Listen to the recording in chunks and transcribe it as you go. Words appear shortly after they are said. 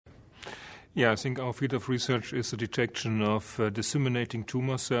Yeah, I think our field of research is the detection of disseminating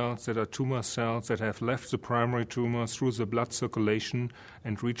tumor cells that are tumor cells that have left the primary tumor through the blood circulation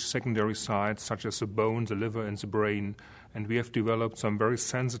and reached secondary sites such as the bone, the liver, and the brain. And we have developed some very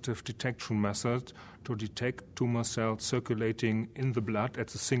sensitive detection methods to detect tumor cells circulating in the blood at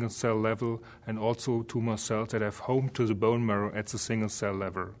the single cell level and also tumor cells that have home to the bone marrow at the single cell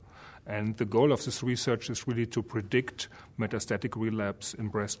level. And the goal of this research is really to predict metastatic relapse in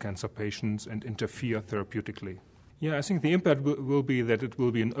breast cancer patients and interfere therapeutically. Yeah, I think the impact will be that it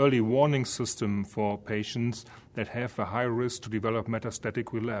will be an early warning system for patients that have a high risk to develop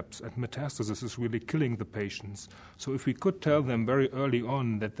metastatic relapse. And metastasis is really killing the patients. So if we could tell them very early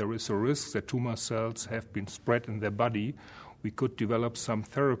on that there is a risk that tumor cells have been spread in their body, we could develop some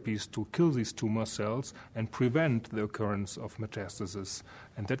therapies to kill these tumor cells and prevent the occurrence of metastasis.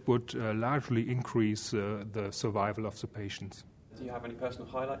 And that would largely increase the survival of the patients. Do you have any personal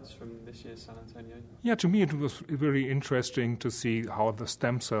highlights from this year's San Antonio? Yeah, to me it was very interesting to see how the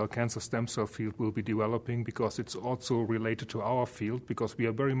cancer stem cell field will be developing, because it's also related to our field, because we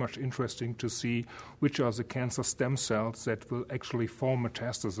are very much interested to see which are the cancer stem cells that will actually form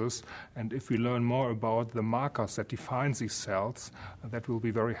metastasis. And if we learn more about the markers that define these cells, that will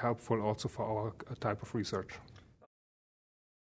be very helpful also for our type of research.